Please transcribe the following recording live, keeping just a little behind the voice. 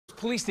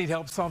Police need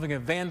help solving a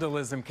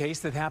vandalism case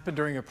that happened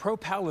during a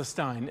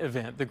pro-Palestine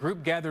event. The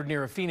group gathered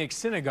near a Phoenix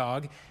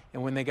synagogue,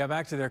 and when they got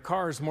back to their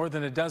cars, more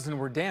than a dozen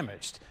were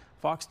damaged.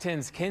 Fox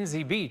 10's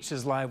Kenzie Beach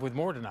is live with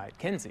more tonight.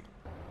 Kenzie.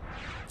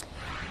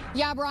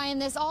 Yeah, Brian,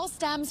 this all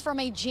stems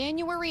from a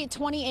January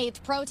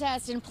 28th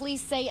protest, and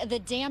police say the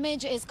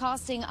damage is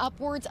costing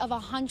upwards of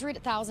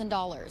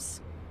 $100,000.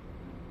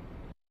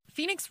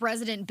 Phoenix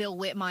resident Bill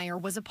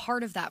Whitmire was a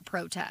part of that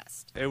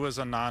protest. It was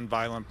a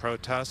nonviolent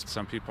protest.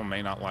 Some people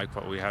may not like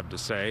what we have to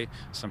say.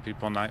 Some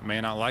people may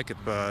not like it,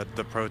 but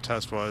the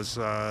protest was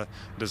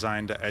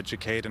designed to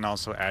educate and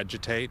also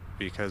agitate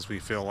because we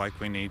feel like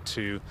we need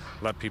to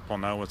let people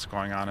know what's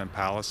going on in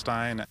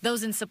Palestine.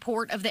 Those in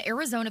support of the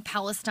Arizona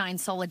Palestine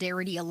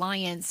Solidarity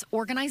Alliance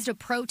organized a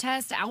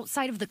protest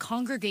outside of the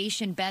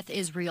Congregation Beth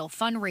Israel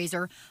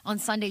fundraiser on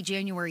Sunday,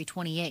 January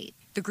 28th.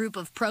 The group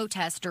of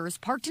protesters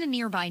parked in a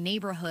nearby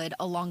neighborhood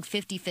along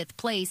 55th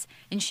Place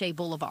and Shea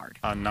Boulevard.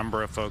 A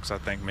number of folks, I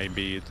think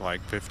maybe like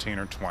 15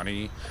 or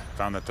 20,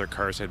 found that their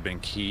cars had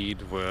been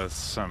keyed with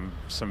some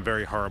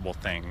very horrible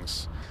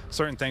things,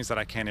 certain things that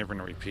I can't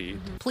even repeat.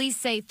 Police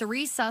say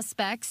 3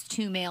 suspects,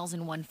 2 males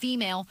and 1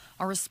 female,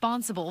 are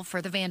responsible for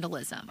the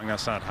vandalism. And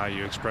that's not how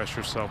you express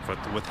yourself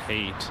with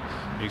hate.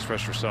 You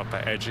express yourself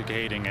by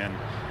educating and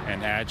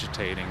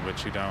agitating,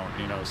 but you don't,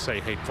 say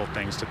hateful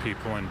things to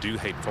people and do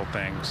hateful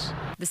things.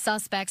 The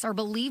suspects are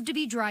believed to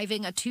be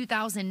driving a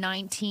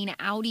 2019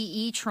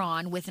 Audi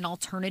e-tron with an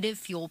alternative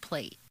fuel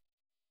plate.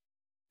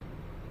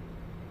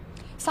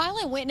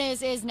 Silent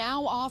Witness is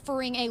now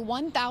offering a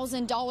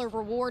 $1,000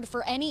 reward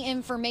for any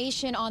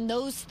information on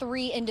those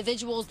 3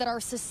 individuals that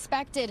are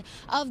suspected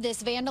of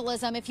this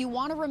vandalism. If you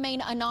want to remain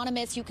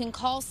anonymous, you can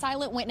call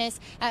Silent Witness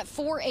at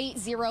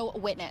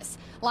 480-WITNESS.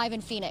 Live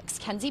in Phoenix,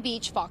 Kenzie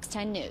Beach, Fox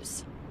 10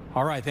 News.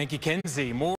 All right, thank you, Kenzie. More